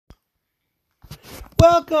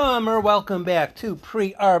Welcome back to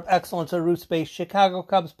Pre-Arb Excellence, a roots-based Chicago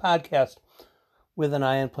Cubs podcast with an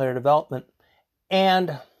eye on player development.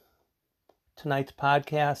 And tonight's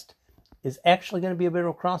podcast is actually going to be a bit of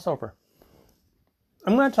a crossover.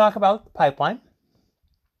 I'm going to talk about the pipeline,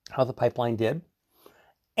 how the pipeline did,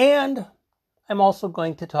 and I'm also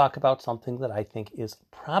going to talk about something that I think is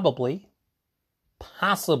probably,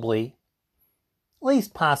 possibly,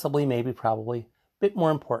 maybe probably, a bit more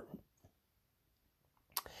important.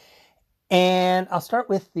 And I'll start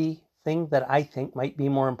with the thing that I think might be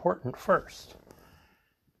more important first.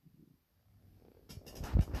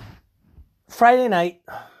 Friday night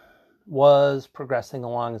was progressing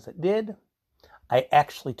along as it did. I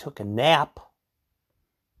actually took a nap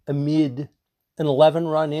amid an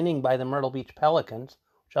 11-run inning by the Myrtle Beach Pelicans,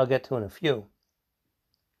 which I'll get to in a few.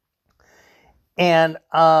 And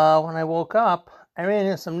when I woke up, I ran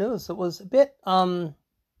into some news that was a bit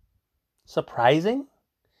surprising.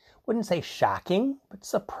 Wouldn't say shocking, but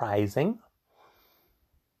surprising.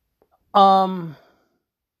 And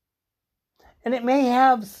it may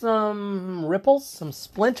have some ripples, some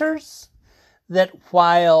splinters, that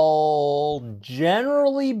while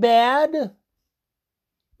generally bad,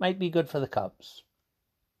 might be good for the Cubs.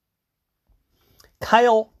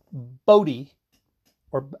 Kyle Boddy,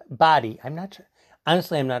 or Body, I'm not sure.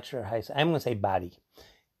 Honestly, I'm not sure how I say. I'm going to say Body.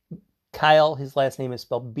 Kyle, his last name is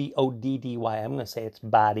spelled B-O-D-D-Y. I'm going to say it's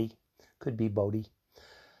Body. Could be Bodie.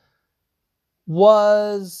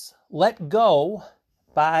 Was let go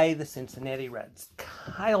by the Cincinnati Reds.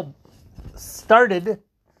 Kyle started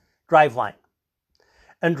Driveline.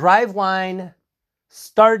 And Driveline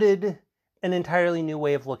started an entirely new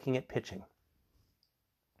way of looking at pitching.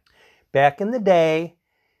 Back in the day,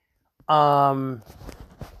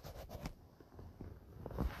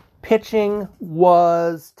 pitching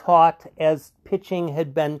was taught as pitching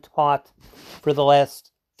had been taught for the last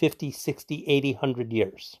 50, 60, 80, 100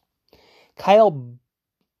 years. Kyle's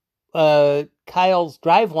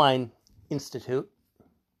Driveline Institute,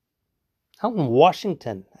 out in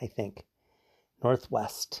Washington, I think,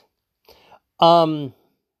 Northwest, began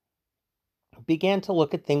to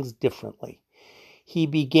look at things differently. He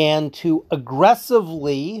began to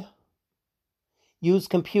aggressively use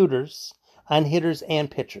computers on hitters and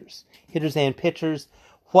pitchers.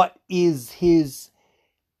 What is his,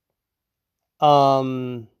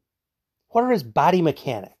 what are his body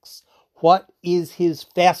mechanics? What is his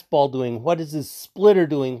fastball doing? What is his splitter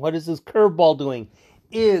doing? What is his curveball doing?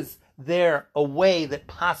 Is there a way that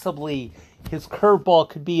possibly his curveball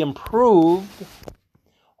could be improved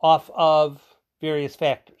off of various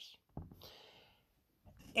factors?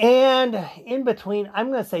 And in between,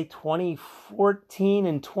 I'm going to say 2014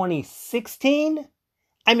 and 2016,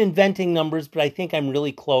 I'm inventing numbers, but I think I'm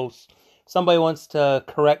really close. If somebody wants to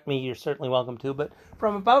correct me, you're certainly welcome to. But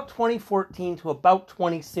from about 2014 to about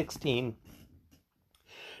 2016,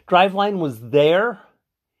 Driveline was there.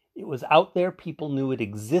 It was out there. People knew it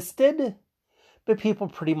existed, but people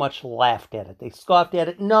pretty much laughed at it. They scoffed at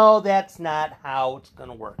it. No, that's not how it's going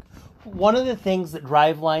to work. One of the things that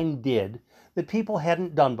Driveline did that people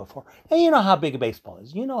hadn't done before. Now, you know how big a baseball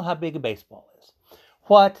is.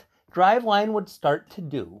 What Driveline would start to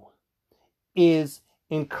do is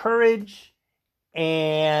encourage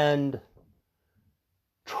and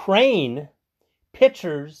train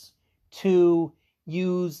pitchers to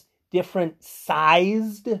use different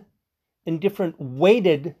sized and different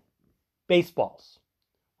weighted baseballs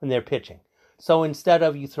when they're pitching. So instead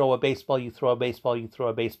of you throw a baseball, you throw a baseball, you throw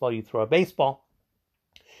a baseball, you throw a baseball,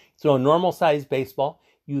 throw a normal sized baseball,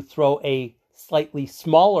 you throw a slightly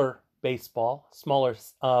smaller baseball,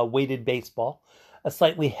 weighted baseball, a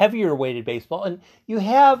slightly heavier weighted baseball, and you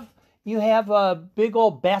have a big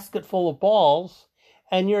old basket full of balls,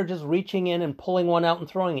 and you're just reaching in and pulling one out and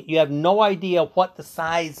throwing it. You have no idea what the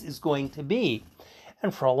size is going to be.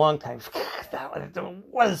 And for a long time,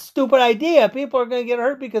 what a stupid idea. People are going to get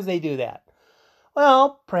hurt because they do that.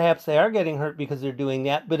 Well, perhaps they are getting hurt because they're doing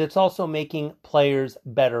that, but it's also making players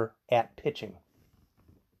better at pitching.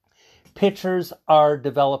 Pitchers are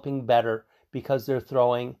developing better because they're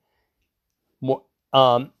throwing more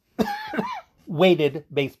weighted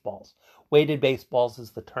baseballs. Weighted baseballs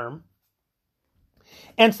is the term.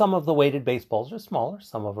 And some of the weighted baseballs are smaller,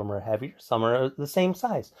 some of them are heavier, some are the same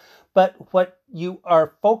size. But what you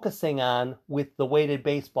are focusing on with the weighted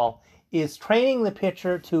baseball is training the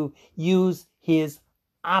pitcher to use his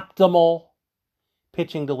optimal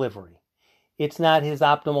pitching delivery. It's not his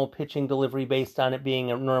optimal pitching delivery based on it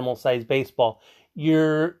being a normal size baseball.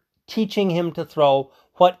 You're teaching him to throw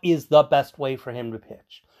what is the best way for him to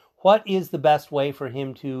pitch. What is the best way for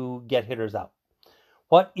him to get hitters out?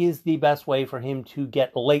 What is the best way for him to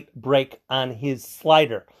get late break on his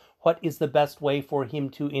slider? What is the best way for him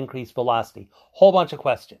to increase velocity? Whole bunch of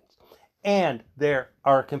questions. And there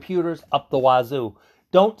are computers up the wazoo.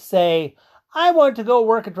 Don't say, I want to go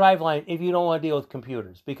work a driveline if you don't want to deal with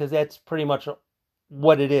computers, because that's pretty much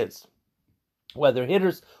what it is. Whether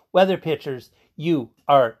hitters, whether pitchers, you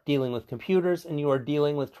are dealing with computers and you are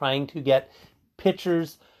dealing with trying to get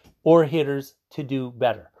pitchers or hitters to do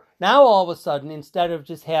better. Now, all of a sudden, instead of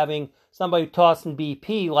just having somebody tossing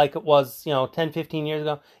BP like it was, 10, 15 years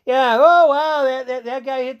ago, yeah, oh, wow, that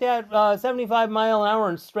guy hit that 75 mile an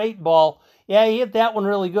hour in straight ball. Yeah, he hit that one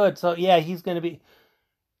really good. So, yeah, he's going to be...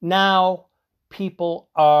 Now, people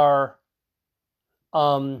are,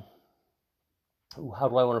 how do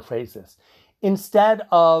I want to phrase this? Instead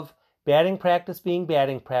of batting practice being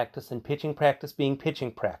batting practice and pitching practice being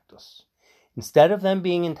pitching practice, instead of them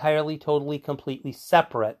being entirely, totally, completely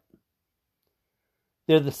separate,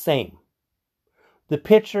 they're the same. The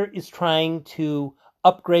pitcher is trying to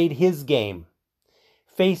upgrade his game,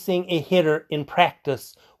 facing a hitter in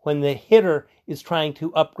practice when the hitter is trying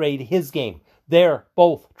to upgrade his game. They're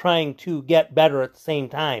both trying to get better at the same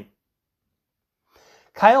time.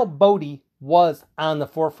 Kyle Boddy was on the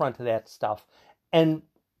forefront of that stuff. And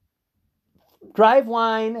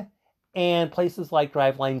Driveline and places like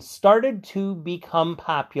Driveline started to become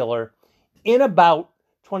popular in about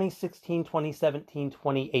 2016, 2017,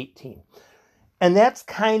 2018. And that's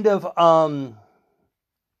kind of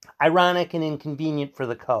ironic and inconvenient for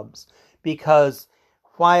the Cubs, because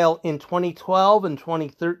while in 2012 and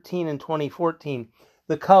 2013 and 2014,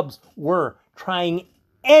 the Cubs were trying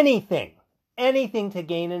anything to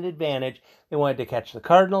gain an advantage. They wanted to catch the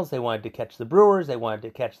Cardinals, they wanted to catch the Brewers, they wanted to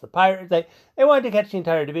catch the Pirates, they wanted to catch the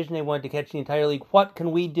entire division, they wanted to catch the entire league. What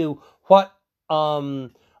can we do?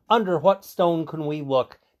 Under what stone can we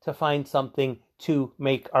look to find something to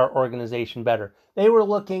make our organization better? They were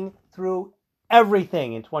looking through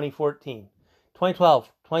everything in 2014, 2012,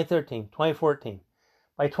 2013, 2014.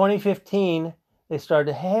 By 2015, they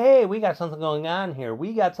started, hey, we got something going on here.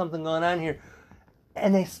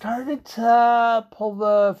 And they started to pull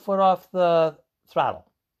the foot off the throttle.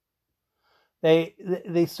 They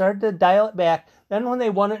started to dial it back. Then when they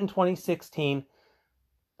won it in 2016,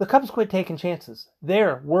 the Cubs quit taking chances.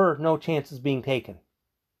 There were no chances being taken.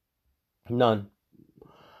 None.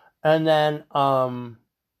 And then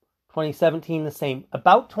 2017, the same.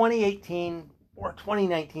 About 2018 or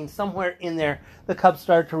 2019, somewhere in there, the Cubs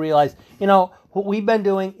started to realize, what we've been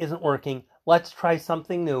doing isn't working. Let's try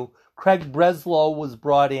something new. Craig Breslow was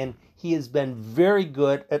brought in. He has been very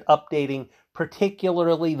good at updating,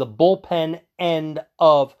 particularly the bullpen end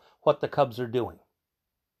of what the Cubs are doing.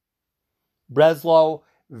 Breslow,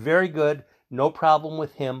 very good. No problem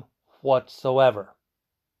with him whatsoever.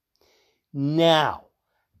 Now,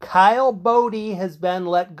 Kyle Boddy has been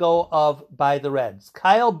let go of by the Reds.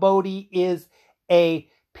 Kyle Boddy is a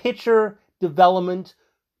pitcher development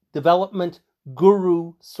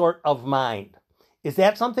guru sort of mind. Is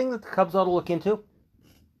that something that the Cubs ought to look into?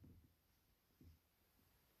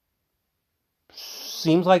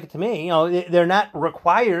 Seems like it to me. They're not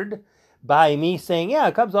required by me saying,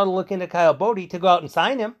 yeah, Cubs ought to look into Kyle Boddy to go out and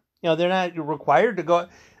sign him. They're not required to go.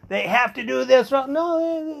 They have to do this.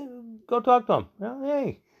 No, go talk to him.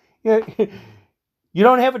 Hey, you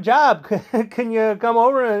don't have a job. Can you come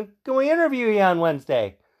over and can we interview you on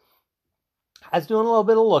Wednesday? I was doing a little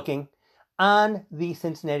bit of looking on the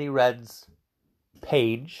Cincinnati Reds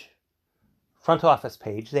page, front office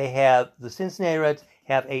page. The Cincinnati Reds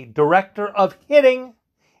have a director of hitting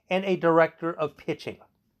and a director of pitching.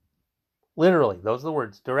 Literally, those are the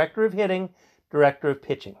words. Director of hitting, director of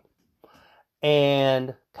pitching.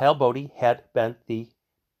 And Kyle Boddy had been the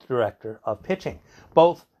director of pitching.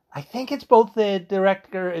 I think it's both the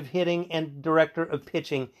director of hitting and director of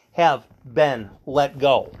pitching have been let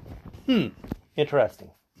go.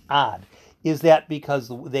 Interesting. Odd. Is that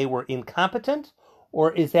because they were incompetent,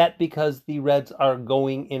 or is that because the Reds are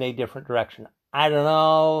going in a different direction? I don't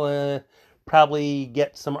know. Probably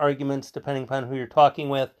get some arguments depending upon who you're talking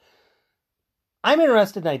with. I'm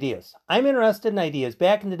interested in ideas.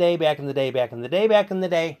 Back in the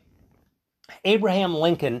day, Abraham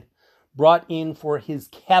Lincoln brought in for his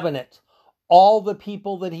cabinet all the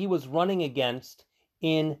people that he was running against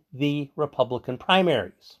in the Republican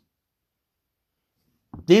primaries.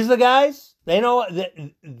 These are the guys,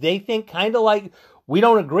 they think kind of like, we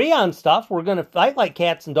don't agree on stuff. We're going to fight like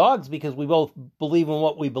cats and dogs because we both believe in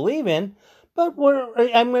what we believe in. but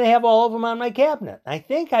I'm going to have all of them on my cabinet. I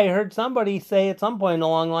think I heard somebody say at some point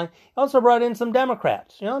along the line, he also brought in some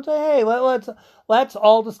Democrats, and say, hey, let's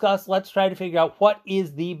all discuss, let's try to figure out what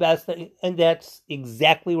is the best thing, and that's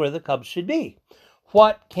exactly where the Cubs should be.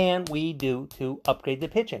 What can we do to upgrade the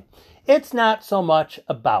pitching? It's not so much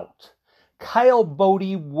about Kyle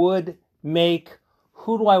Boddy would make,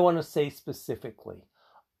 who do I want to say specifically?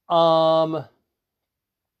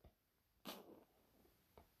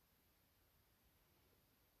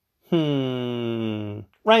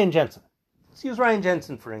 Ryan Jensen. Let's use Ryan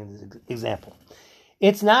Jensen for an example.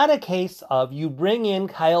 It's not a case of you bring in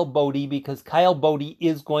Kyle Boddy because Kyle Boddy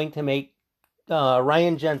is going to make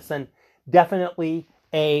Ryan Jensen definitely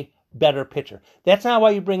a better pitcher. That's not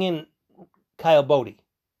why you bring in Kyle Boddy.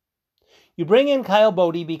 You bring in Kyle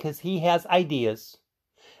Boddy because he has ideas.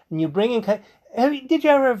 And you bring in... Did you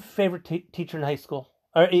ever have a favorite teacher in high school?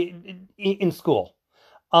 Or in school?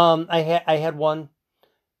 I had one.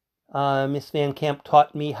 Miss Van Camp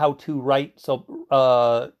taught me how to write,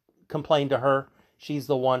 so complain to her. She's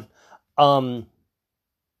the one.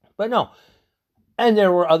 But no. And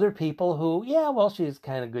there were other people who, she's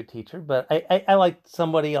kind of a good teacher, but I liked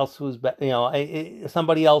somebody else who's,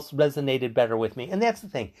 somebody else resonated better with me. And that's the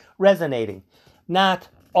thing, resonating. Not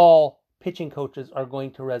all pitching coaches are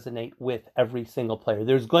going to resonate with every single player.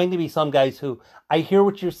 There's going to be some guys who, I hear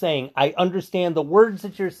what you're saying, I understand the words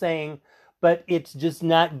that you're saying, but it's just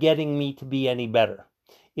not getting me to be any better.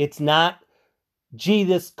 It's not, gee,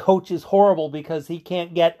 this coach is horrible because he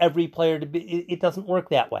can't get every player to be, it doesn't work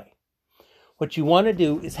that way. What you want to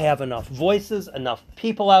do is have enough voices, enough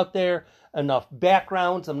people out there, enough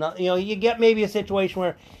backgrounds. You get maybe a situation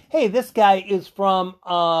where, hey, this guy is from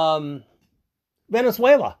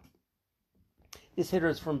Venezuela. This hitter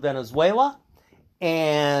is from Venezuela,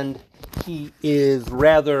 and he is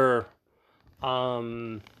rather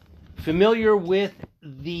familiar with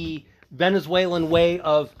the Venezuelan way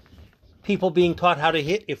of people being taught how to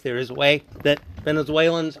hit, if there is a way that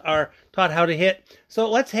Venezuelans are taught how to hit. So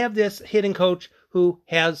let's have this hitting coach who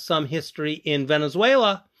has some history in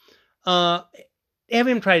Venezuela, have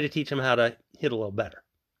him try to teach him how to hit a little better.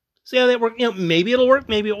 See how that works? Maybe it'll work,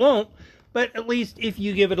 maybe it won't, but at least if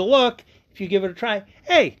you give it a look, if you give it a try,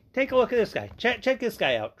 hey, take a look at this guy. Check this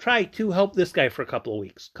guy out. Try to help this guy for a couple of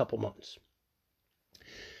weeks, couple months.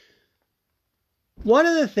 One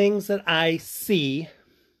of the things that I see,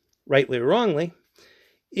 rightly or wrongly,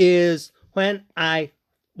 is when I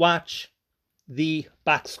watch the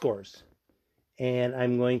box scores. And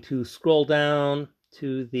I'm going to scroll down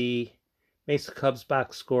to the Mesa Cubs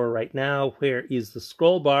box score right now. Where is the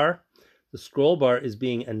scroll bar? The scroll bar is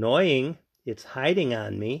being annoying. It's hiding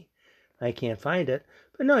on me. I can't find it.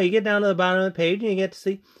 But no, you get down to the bottom of the page and you get to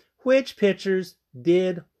see which pitchers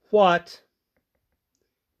did what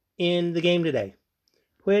in the game today.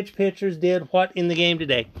 Which pitchers did what in the game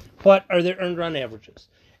today? What are their earned run averages?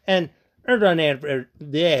 And earned run averages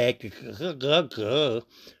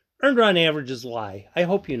lie. I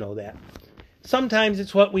hope you know that. Sometimes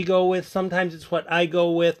it's what we go with. Sometimes it's what I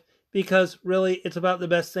go with. Because really, it's about the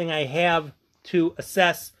best thing I have to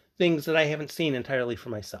assess things that I haven't seen entirely for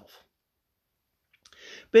myself.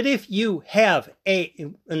 But if you have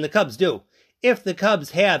and the Cubs do, if the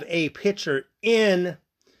Cubs have a pitcher in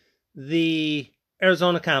the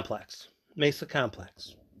Arizona complex, Mesa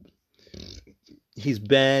complex, he's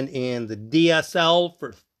been in the DSL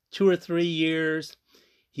for 2 or 3 years.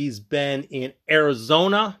 He's been in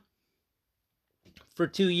Arizona for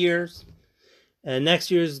 2 years. And next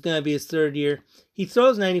year is going to be his 3rd year. He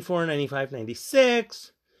throws 94, 95,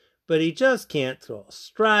 96. But he just can't throw a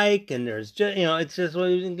strike. And there's just, it's just,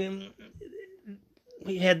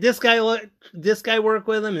 we had this guy work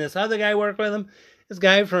with him. And this other guy work with him. This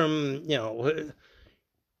guy from,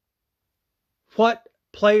 what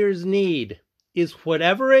players need is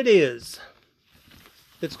whatever it is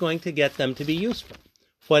that's going to get them to be useful.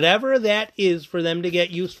 Whatever that is for them to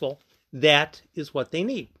get useful, that is what they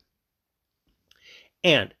need.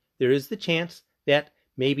 And there is the chance that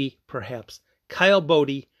maybe, perhaps, Kyle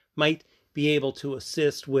Boddy might be able to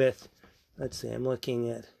assist with, let's see, I'm looking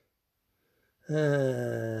at,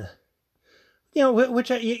 you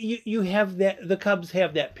have that, the Cubs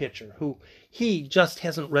have that pitcher who he just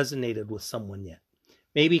hasn't resonated with someone yet.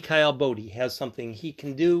 Maybe Kyle Boddy has something he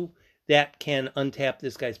can do that can untap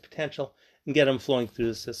this guy's potential and get him flowing through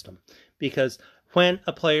the system. Because when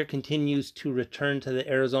a player continues to return to the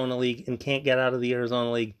Arizona League and can't get out of the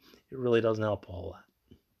Arizona League, it really doesn't help a whole lot.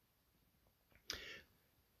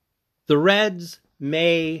 The Reds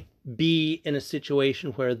may be in a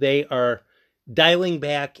situation where they are dialing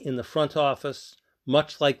back in the front office,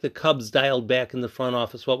 much like the Cubs dialed back in the front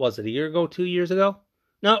office. What was it, a year ago, 2 years ago?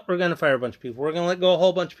 No, we're going to fire a bunch of people. We're going to let go a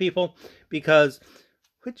whole bunch of people because,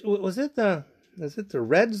 was it the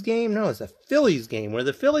Reds game? No, it was the Phillies game where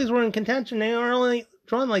the Phillies were in contention. They were only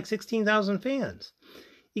drawing like 16,000 fans.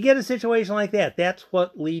 You get a situation like that. That's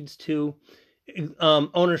what leads to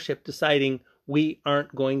ownership deciding we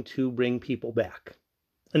aren't going to bring people back.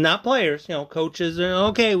 And not players, coaches.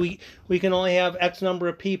 Okay, we can only have X number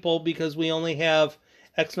of people because we only have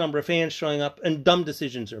X number of fans showing up, and dumb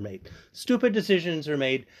decisions are made. Stupid decisions are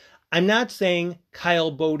made. I'm not saying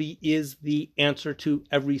Kyle Boddy is the answer to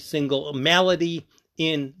every single malady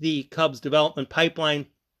in the Cubs development pipeline.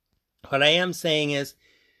 What I am saying is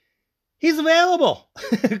he's available.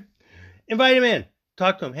 Invite him in.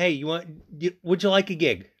 Talk to him. Hey, would you like a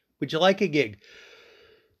gig? Would you like a gig?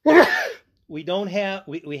 We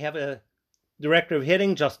have a director of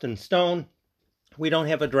hitting, Justin Stone. We don't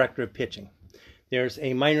have a director of pitching. There's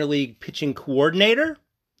a minor league pitching coordinator.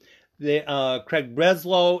 Craig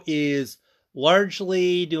Breslow is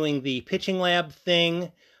largely doing the pitching lab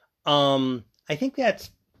thing. I think that's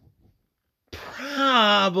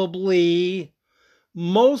probably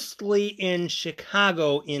mostly in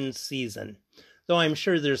Chicago in season, though I'm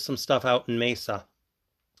sure there's some stuff out in Mesa.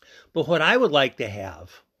 But what I would like to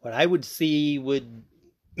have, what I would see would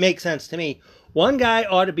make sense to me, one guy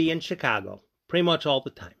ought to be in Chicago pretty much all the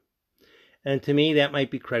time. And to me, that might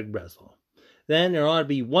be Craig Breslow. Then there ought to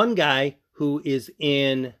be one guy who is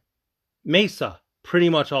in Mesa pretty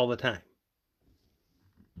much all the time.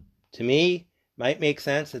 To me, might make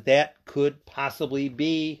sense that could possibly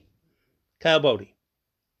be Kyle Boddy.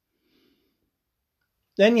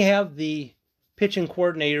 Then you have the pitching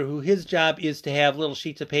coordinator who his job is to have little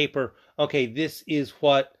sheets of paper. Okay, this is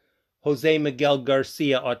what Jose Miguel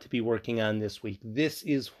Garcia ought to be working on this week. This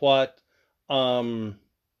is what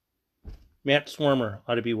Matt Swarmer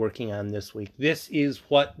ought to be working on this week. This is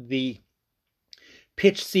what the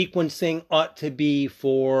pitch sequencing ought to be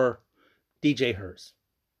for DJ Hers.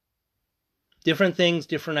 Different things,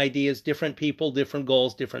 different ideas, different people, different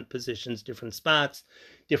goals, different positions, different spots,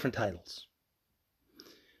 different titles.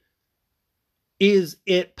 Is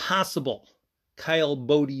it possible Kyle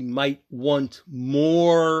Boddy might want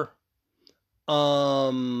more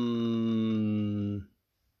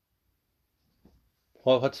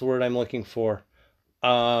what's the word I'm looking for?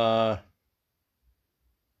 More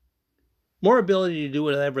ability to do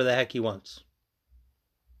whatever the heck he wants.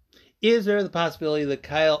 Is there the possibility that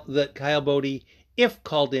Kyle Boddy, if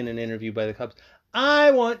called in an interview by the Cubs, I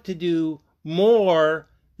want to do more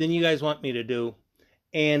than you guys want me to do,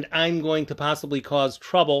 and I'm going to possibly cause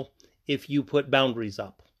trouble if you put boundaries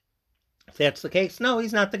up? If that's the case, no,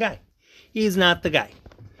 he's not the guy. He's not the guy.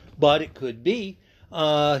 But it could be.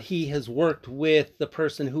 He has worked with the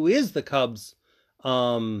person who is the Cubs'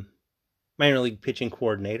 minor league pitching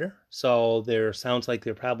coordinator. So there sounds like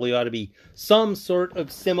there probably ought to be some sort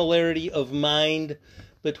of similarity of mind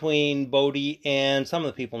between Boddy and some of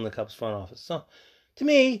the people in the Cubs front office. So to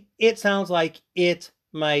me, it sounds like it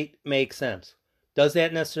might make sense. Does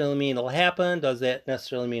that necessarily mean it'll happen? Does that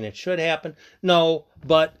necessarily mean it should happen? No,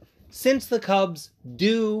 but since the Cubs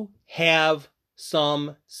do have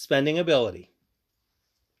some spending ability,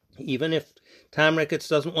 even if Tom Ricketts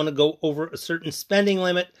doesn't want to go over a certain spending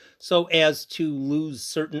limit so as to lose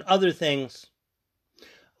certain other things,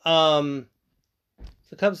 the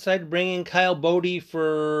Cubs decided to bring in Kyle Boddy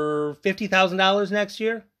for $50,000 next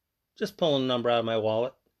year. Just pulling a number out of my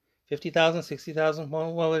wallet. $50,000, $60,000,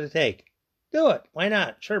 what would it take? Do it. Why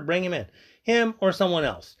not? Sure, bring him in. Him or someone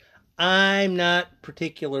else. I'm not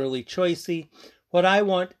particularly choicey. What I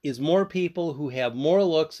want is more people who have more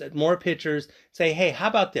looks at more pitchers. Say, hey, how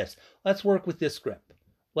about this? Let's work with this script.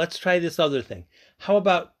 Let's try this other thing. How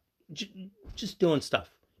about just doing stuff?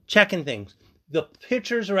 Checking things. The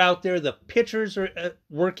pitchers are out there. The pitchers are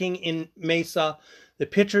working in Mesa. The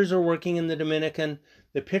pitchers are working in the Dominican.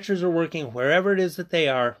 The pitchers are working wherever it is that they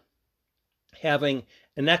are, having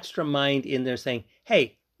an extra mind in there saying,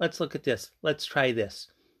 hey, let's look at this. Let's try this.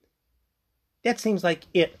 That seems like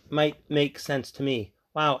it might make sense to me.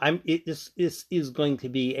 Wow, this is going to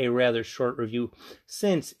be a rather short review.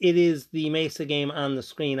 Since it is the Mesa game on the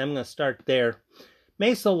screen, I'm going to start there.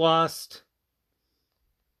 Mesa lost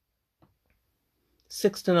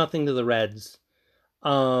 6-0 to the Reds.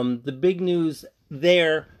 The big news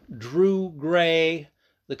there, Drew Gray,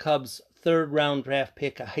 the Cubs' third-round draft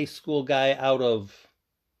pick, a high school guy out of...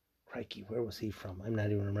 Crikey, where was he from? I'm not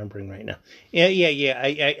even remembering right now. Yeah.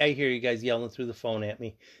 I hear you guys yelling through the phone at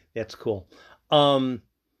me. That's cool.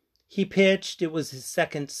 He pitched. It was his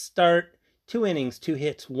second start. 2 innings, 2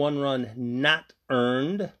 hits, 1 run not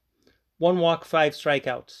earned. 1 walk, 5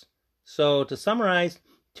 strikeouts. So to summarize,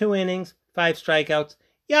 2 innings, 5 strikeouts.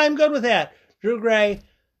 Yeah, I'm good with that. Drew Gray,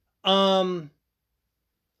 sounding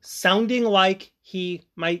like he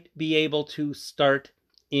might be able to start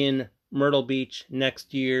in Myrtle Beach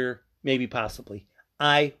next year, maybe possibly.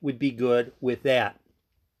 I would be good with that.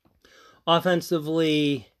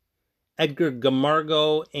 Offensively, Edgar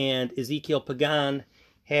Camargo and Ezekiel Pagan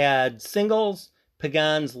had singles.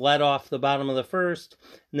 Pagan's led off the bottom of the first.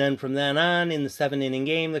 And then from then on, in the 7-inning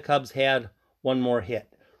game, the Cubs had one more hit.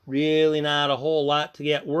 Really not a whole lot to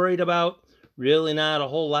get worried about. Really not a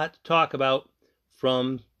whole lot to talk about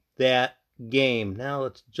from that game. Now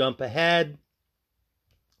let's jump ahead.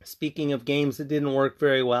 Speaking of games that didn't work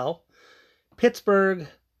very well, Pittsburgh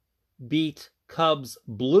beat Cubs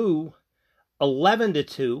Blue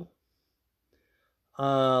 11-2.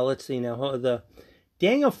 Let's see now. The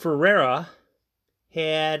Daniel Ferreira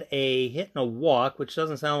had a hit and a walk, which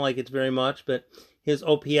doesn't sound like it's very much, but his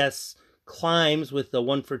OPS climbs with the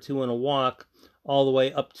 1 for 2 and a walk all the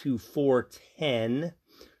way up to 410.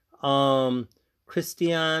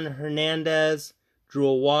 Christian Hernandez drew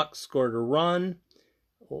a walk, scored a run.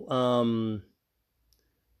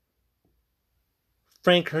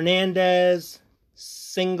 Frank Hernandez,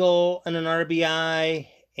 single and an RBI,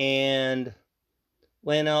 and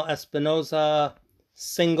Leonel Espinosa,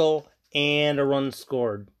 single and a run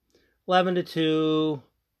scored. 11-2,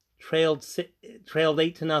 trailed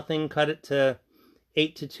 8-0, cut it to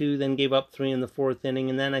 8-2, then gave up 3 in the 4th inning,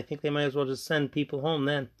 and then I think they might as well just send people home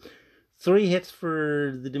then. 3 hits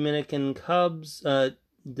for the Dominican Cubs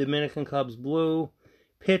Blue.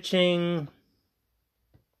 Pitching,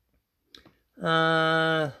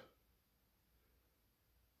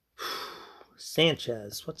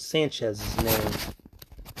 Sanchez. What's Sanchez's name?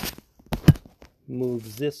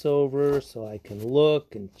 Moves this over so I can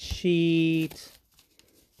look and cheat.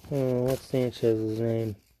 Oh, what's Sanchez's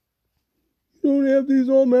name? You don't have these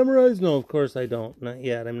all memorized? No, of course I don't. Not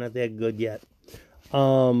yet. I'm not that good yet.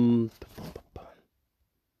 Tony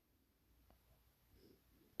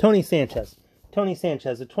Sanchez. A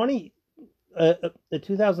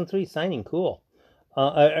 2003 signing. Cool.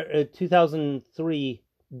 A 2003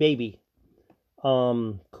 baby.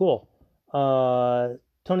 Cool.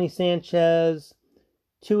 Tony Sanchez,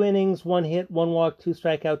 2 innings, 1 hit, 1 walk, 2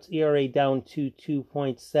 strikeouts, ERA down to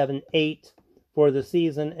 2.78 for the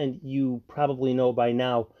season. And you probably know by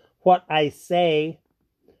now what I say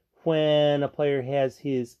when a player has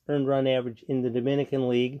his earned run average in the Dominican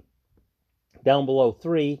League down below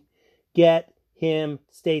 3. Get him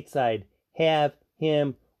stateside. Have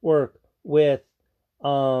him work with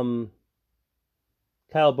Kyle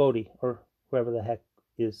Bodie or whoever the heck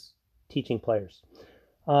is teaching players.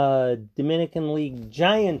 Dominican League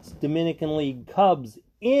Giants, Dominican League Cubs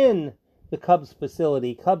in the Cubs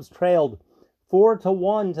facility. Cubs trailed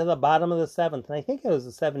 4-1 to the bottom of the 7th. And I think it was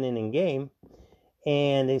a 7-inning game.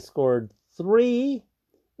 And they scored 3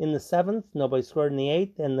 in the 7th. Nobody scored in the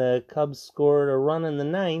 8th. And the Cubs scored a run in the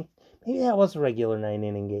 9th. Maybe that was a regular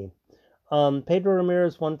 9-inning game. Pedro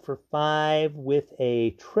Ramirez 1 for 5 with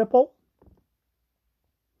a triple.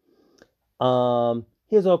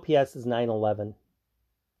 His OPS is 911.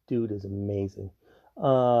 Dude is amazing.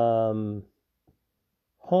 Home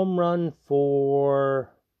run for...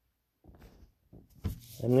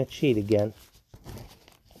 I'm going to cheat again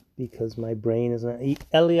because my brain is not...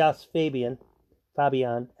 Elias Fabian.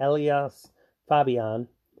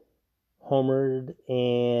 Homered,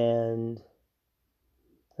 and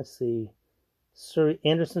let's see.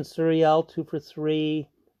 Anderson Suriel 2 for 3.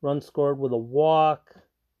 Run scored with a walk.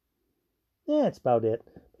 Yeah, that's about it.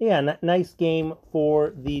 Yeah, nice game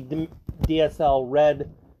for the DSL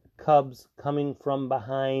Red Cubs coming from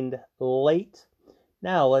behind late.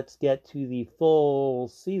 Now let's get to the full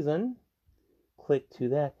season. Click to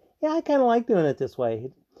that. Yeah, I kind of like doing it this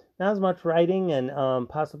way. Not as much writing and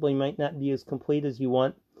possibly might not be as complete as you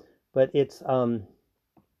want, but it's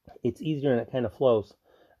easier and it kind of flows.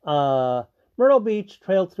 Myrtle Beach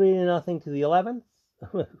trailed 3-0 to the 11th.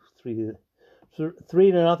 3-0 to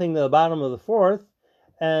the bottom of the 4th,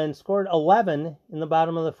 and scored 11 in the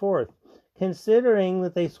bottom of the 4th. Considering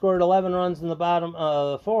that they scored 11 runs in the bottom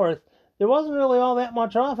of the 4th, there wasn't really all that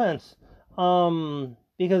much offense,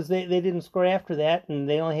 because they didn't score after that, and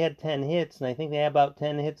they only had 10 hits, and I think they had about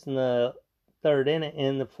 10 hits in the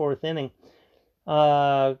 4th inning.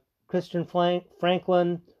 Christian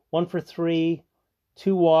Franklin 1 for 3,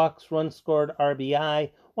 2 walks, run scored,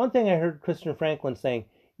 RBI. One thing I heard Christian Franklin saying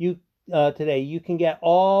today, you can get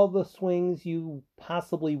all the swings you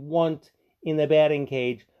possibly want in the batting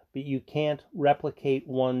cage, but you can't replicate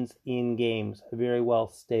ones in games. Very well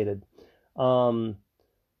stated.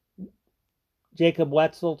 Jacob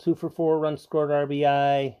Wetzel, 2 for 4, runs scored,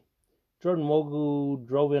 RBI. Jordan Wogu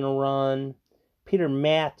drove in a run. Peter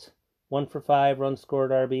Matt, 1 for 5, runs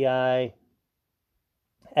scored, RBI.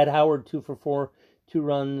 Ed Howard, 2 for 4, 2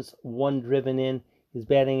 runs, 1 driven in. His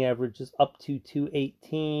batting average is up to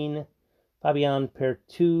 218. Fabian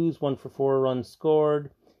Pertuz, 1 for 4, runs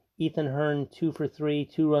scored. Ethan Hearn, 2 for 3,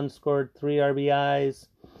 2 runs scored, 3 RBIs.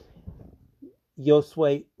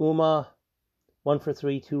 Yosue Uma, 1 for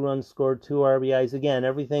 3, 2 runs scored, 2 RBIs. Again,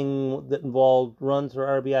 everything that involved runs or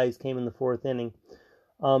RBIs came in the 4th inning.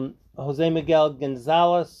 Jose Miguel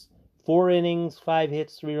Gonzalez, 4 innings, 5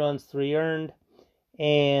 hits, 3 runs, 3 earned.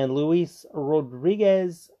 And Luis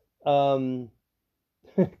Rodriguez kind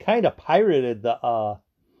of pirated the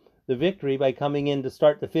victory by coming in to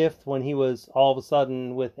start the 5th when he was all of a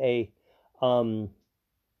sudden with a 8-run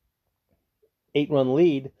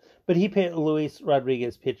lead. But Luis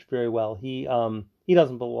Rodriguez pitched very well. He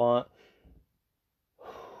doesn't belong.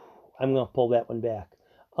 I'm going to pull that one back.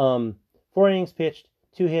 4 innings pitched,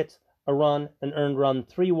 2 hits, a run, an earned run,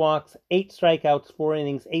 3 walks, 8 strikeouts, 4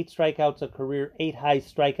 innings, 8 strikeouts, a career 8 high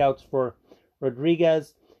strikeouts for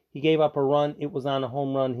Rodriguez. He gave up a run. It was on a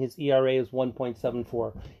home run. His ERA is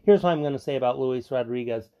 1.74. Here's what I'm going to say about Luis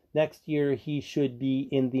Rodriguez. Next year, he should be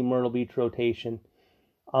in the Myrtle Beach rotation.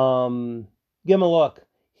 Give him a look.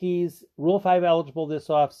 He's Rule 5 eligible this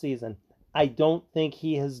offseason. I don't think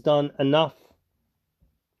he has done enough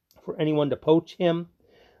for anyone to poach him.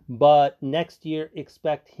 But next year,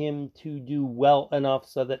 expect him to do well enough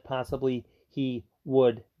so that possibly he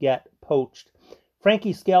would get poached.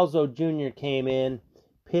 Frankie Scalzo Jr. came in,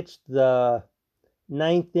 pitched the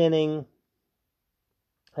 9th inning.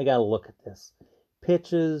 I got to look at this.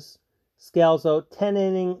 Pitches, Scalzo,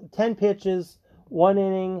 10 pitches, 1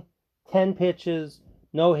 inning, 10 pitches,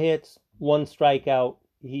 no hits, 1 strikeout.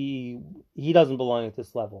 He doesn't belong at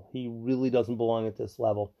this level. He really doesn't belong at this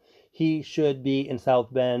level. He should be in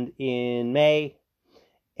South Bend in May,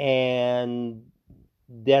 and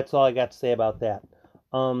that's all I got to say about that.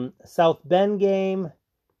 South Bend game,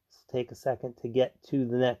 let's take a second to get to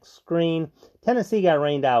the next screen. Tennessee got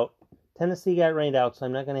rained out, so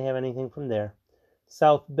I'm not going to have anything from there.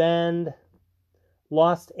 South Bend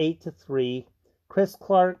lost 8-3. Chris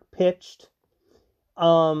Clark pitched.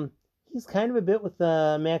 He's kind of a bit with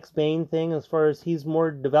the Max Bain thing as far as he's more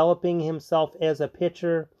developing himself as a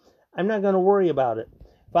pitcher. I'm not going to worry about it.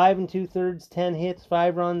 5 2/3, 10 hits,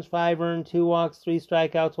 5 runs, 5 earned, 2 walks, 3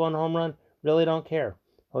 strikeouts, 1 home run. Really don't care.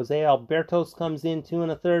 Jose Albertos comes in 2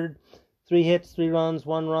 1/3, 3 hits, 3 runs,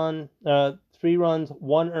 1 run, 3 runs,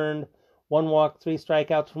 1 earned, 1 walk, 3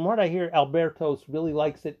 strikeouts. From what I hear, Albertos really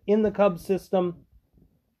likes it in the Cubs system.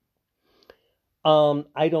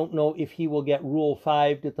 I don't know if he will get Rule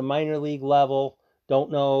 5 at the minor league level.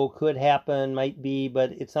 Don't know. Could happen. Might be.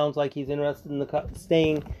 But it sounds like he's interested in the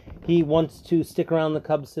staying. He wants to stick around the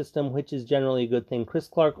Cubs system, which is generally a good thing. Chris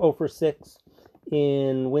Clark 0 for 6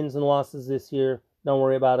 in wins and losses this year. Don't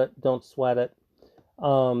worry about it. Don't sweat it.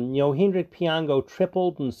 Yohendrick Piango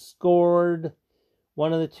tripled and scored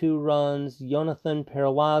 1 of the 2 runs. Jonathan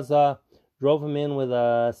Perlaza drove him in with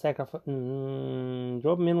a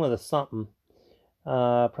something.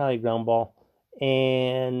 Probably ground ball.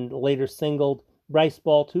 And later singled. Bryce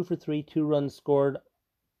Ball 2 for 3, 2 runs scored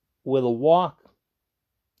with a walk.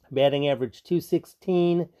 Batting average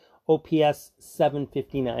 216, OPS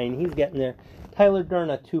 759. He's getting there. Tyler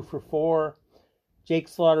Durna 2 for 4. Jake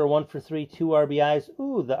Slaughter 1 for 3, 2 RBIs.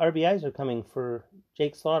 Ooh, the RBIs are coming for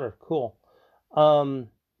Jake Slaughter. Cool.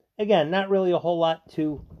 Again, not really a whole lot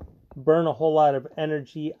to burn a whole lot of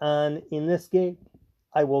energy on in this game.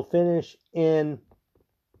 I will finish in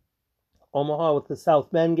Omaha with the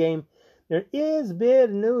South Bend game. There is a bit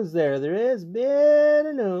of news there. Bit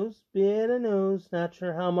of news. Not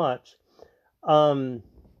sure how much.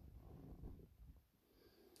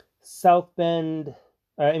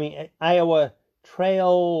 Iowa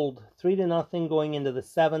trailed 3-0 going into the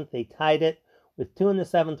 7th. They tied it with 2 in the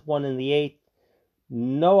 7th, 1 in the 8th.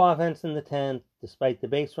 No offense in the 10th, despite the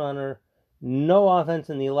base runner. No offense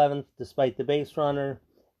in the 11th, despite the base runner.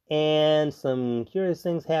 And some curious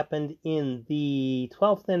things happened in the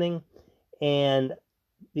 12th inning. And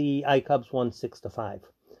the iCubs won 6-5.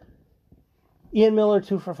 Ian Miller,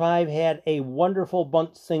 2 for 5, had a wonderful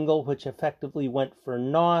bunt single, which effectively went for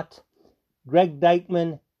naught. Greg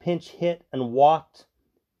Dykman pinch hit and walked.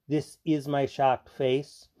 This is my shocked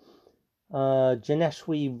face.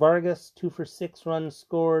 Janeshwi Vargas, 2 for 6 runs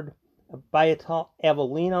scored. Bayatal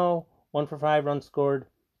Avellino, 1 for 5 runs scored.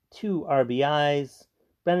 2 RBIs.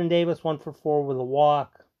 Brennan Davis, 1 for 4 with a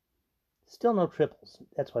walk. Still no triples.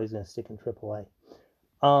 That's why he's going to stick in AAA.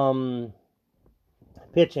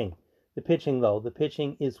 Pitching. the pitching, though. The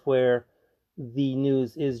pitching is where the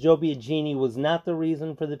news is. Joe Biagini was not the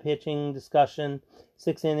reason for the pitching discussion.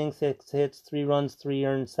 6 innings, 6 hits, 3 runs, 3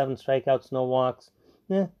 earned, 7 strikeouts, no walks.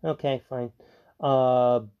 Okay, fine.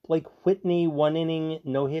 Blake Whitney, 1 inning,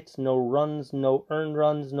 no hits, no runs, no earned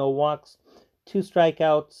runs, no walks, 2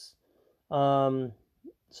 strikeouts.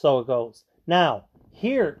 So it goes. Now,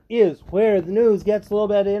 here is where the news gets a little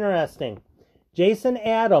bit interesting. Jason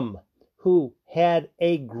Adam, who had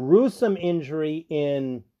a gruesome injury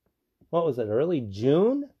in, what was it, early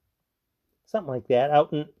June? Something like that.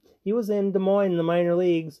 He was in Des Moines in the minor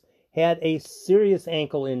leagues, had a serious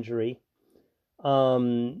ankle injury.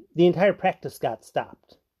 The entire practice got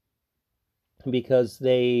stopped because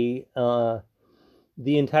the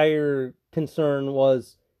entire concern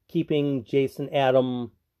was keeping Jason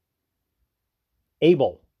Adam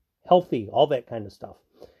able, healthy, all that kind of stuff.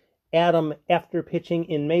 Adam, after pitching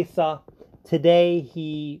in Mesa,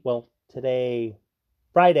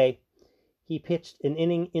 Friday, he pitched an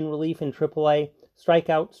inning in relief in AAA.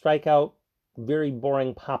 Strikeout, very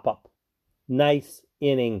boring pop-up. Nice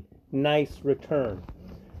inning, nice return.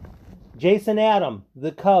 Jason Adam,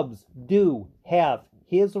 the Cubs do have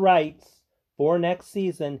his rights for next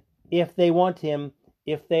season if they want him,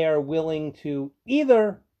 if they are willing to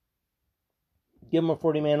either give him a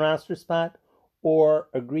 40-man roster spot or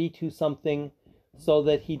agree to something so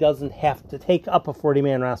that he doesn't have to take up a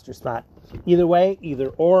 40-man roster spot. Either way, either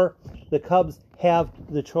or, the Cubs have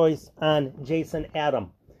the choice on Jason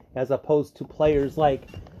Adam, as opposed to players like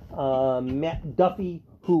Matt Duffy,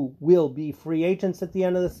 who will be free agents at the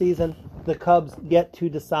end of the season. The Cubs get to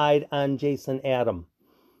decide on Jason Adam.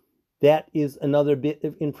 That is another bit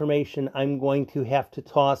of information I'm going to have to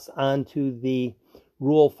toss onto the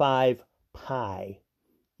Rule 5 pie.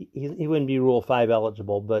 He wouldn't be Rule 5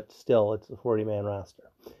 eligible, but still, it's a 40-man roster.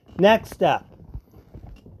 Next up,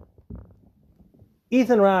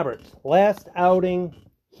 Ethan Roberts. Last outing,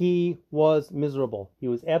 he was miserable. He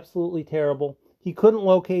was absolutely terrible. He couldn't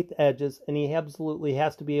locate the edges, and he absolutely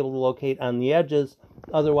has to be able to locate on the edges.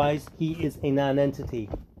 Otherwise, he is a non-entity.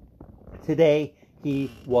 Today, he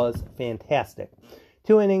was fantastic.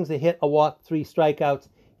 2 innings, a hit, a walk, 3 strikeouts.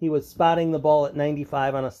 He was spotting the ball at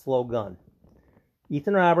 95 on a slow gun.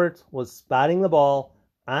 Ethan Roberts was spotting the ball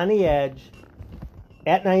on the edge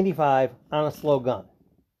at 95 on a slow gun.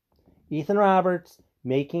 Ethan Roberts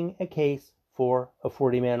making a case for a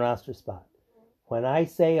 40-man roster spot. When I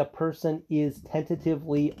say a person is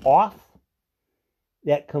tentatively off,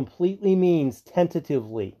 that completely means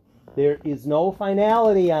tentatively. There is no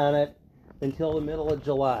finality on it until the middle of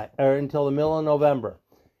July, or until the middle of November.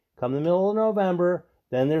 Come the middle of November,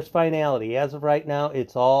 then there's finality. As of right now,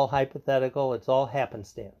 it's all hypothetical. It's all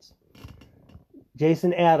happenstance.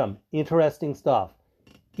 Jason Adam, interesting stuff.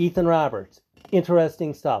 Ethan Roberts,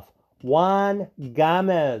 interesting stuff. Juan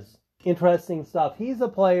Gomez, interesting stuff. He's a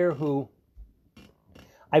player who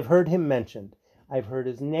I've heard him mentioned. I've heard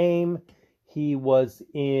his name. He was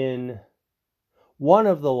in one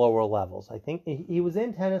of the lower levels. I think he was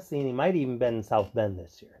in Tennessee, and he might even been in South Bend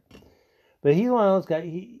this year. But he's one of those guys.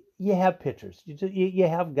 You have pitchers. You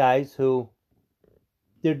have guys who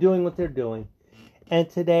they're doing what they're doing. And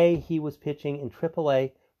today he was pitching in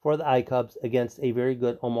AAA for the iCubs against a very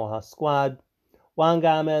good Omaha squad. Juan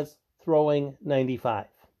Gomez throwing 95.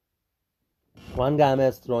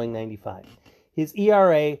 His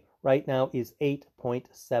ERA right now is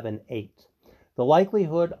 8.78. The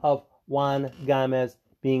likelihood of Juan Gomez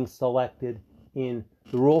being selected in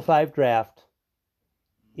the Rule 5 draft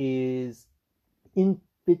is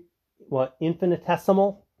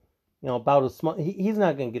infinitesimal. About as small. He's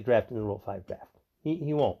not going to get drafted in the Rule 5 draft.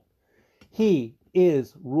 He won't. He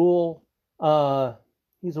is he's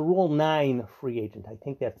a Rule 9 free agent. I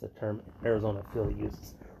think that's the term Arizona affiliate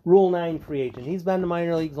uses. Rule 9 free agent. He's been in the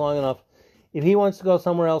minor leagues long enough. If he wants to go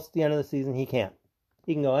somewhere else at the end of the season, he can.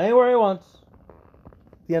 He can go anywhere he wants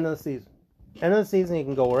at the end of the season. End of the season, he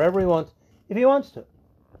can go wherever he wants if he wants to.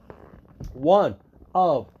 One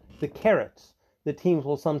of the carrots that teams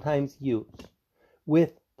will sometimes use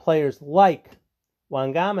with players like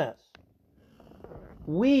Juan Gomez.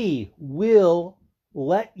 We will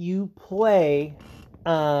let you play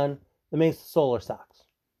on the Mesa Solar Sox,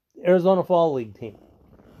 the Arizona Fall League team.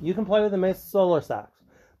 You can play with the Mesa Solar Sox,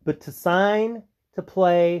 but to sign to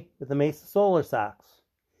play with the Mesa Solar Sox,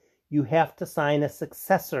 you have to sign a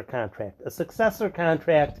successor contract. A successor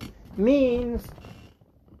contract means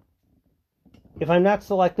if I'm not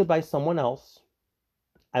selected by someone else,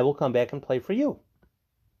 I will come back and play for you.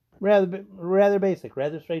 Rather basic,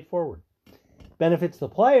 rather straightforward. Benefits the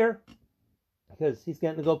player because he's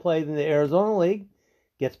getting to go play in the Arizona League,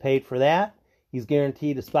 gets paid for that. He's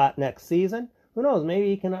guaranteed a spot next season. Who knows? Maybe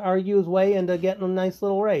he can argue his way into getting a nice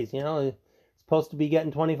little raise. You know, he's supposed to be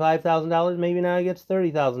getting $25,000. Maybe now he gets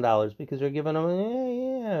 $30,000 because they're giving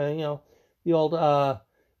him, the old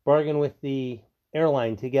bargain with the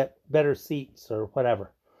airline to get better seats or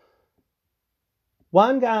whatever.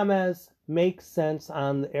 Juan Gomez makes sense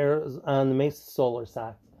on the Mesa Solar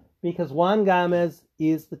Sox because Juan Gomez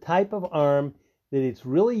is the type of arm that it's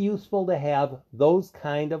really useful to have those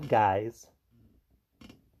kind of guys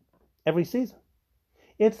every season.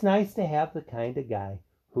 It's nice to have the kind of guy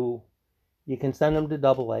who you can send him to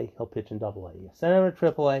Double-A, he'll pitch in Double-A. You send him to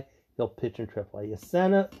Triple-A, he'll pitch in Triple-A.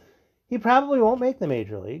 He probably won't make the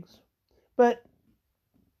major leagues, but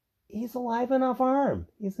he's a live enough arm.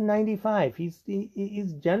 He's 95. He's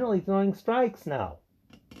generally throwing strikes now.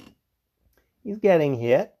 He's getting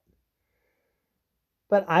hit.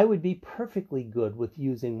 But I would be perfectly good with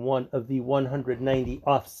using one of the 190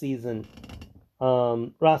 off-season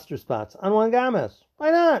roster spots on Juan Gomez.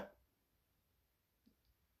 Why not?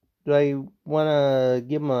 Do I want to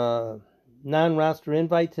give him a non-roster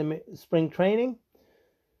invite to spring training?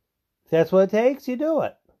 If that's what it takes, you do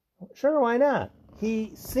it. Sure, why not?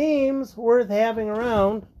 He seems worth having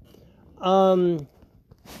around. And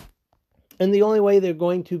the only way they're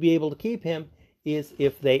going to be able to keep him is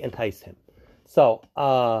if they entice him. So,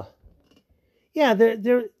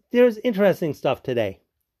 there's interesting stuff today.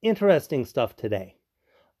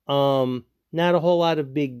 Not a whole lot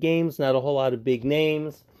of big games, not a whole lot of big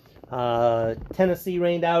names. Tennessee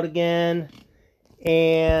rained out again,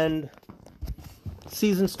 and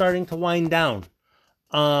season's starting to wind down.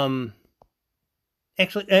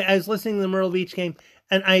 Actually, I was listening to the Myrtle Beach game,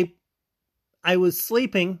 and I was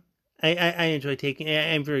sleeping. I enjoy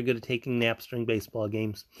I'm very good at taking naps during baseball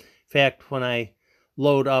games. In fact, when I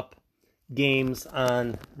load up games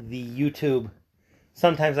on the YouTube,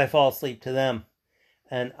 sometimes I fall asleep to them.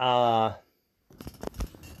 And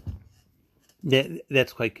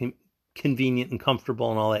that's quite convenient and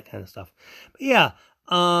comfortable and all that kind of stuff. But yeah,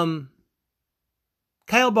 Kyle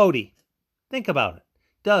Bodie. Think about it.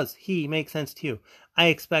 Does he make sense to you? I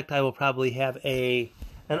expect I will probably have an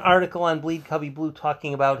article on Bleed Cubby Blue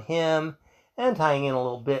talking about him and tying in a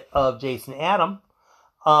little bit of Jason Adam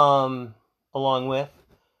along with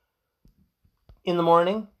in the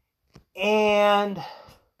morning. And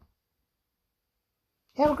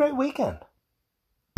have a great weekend.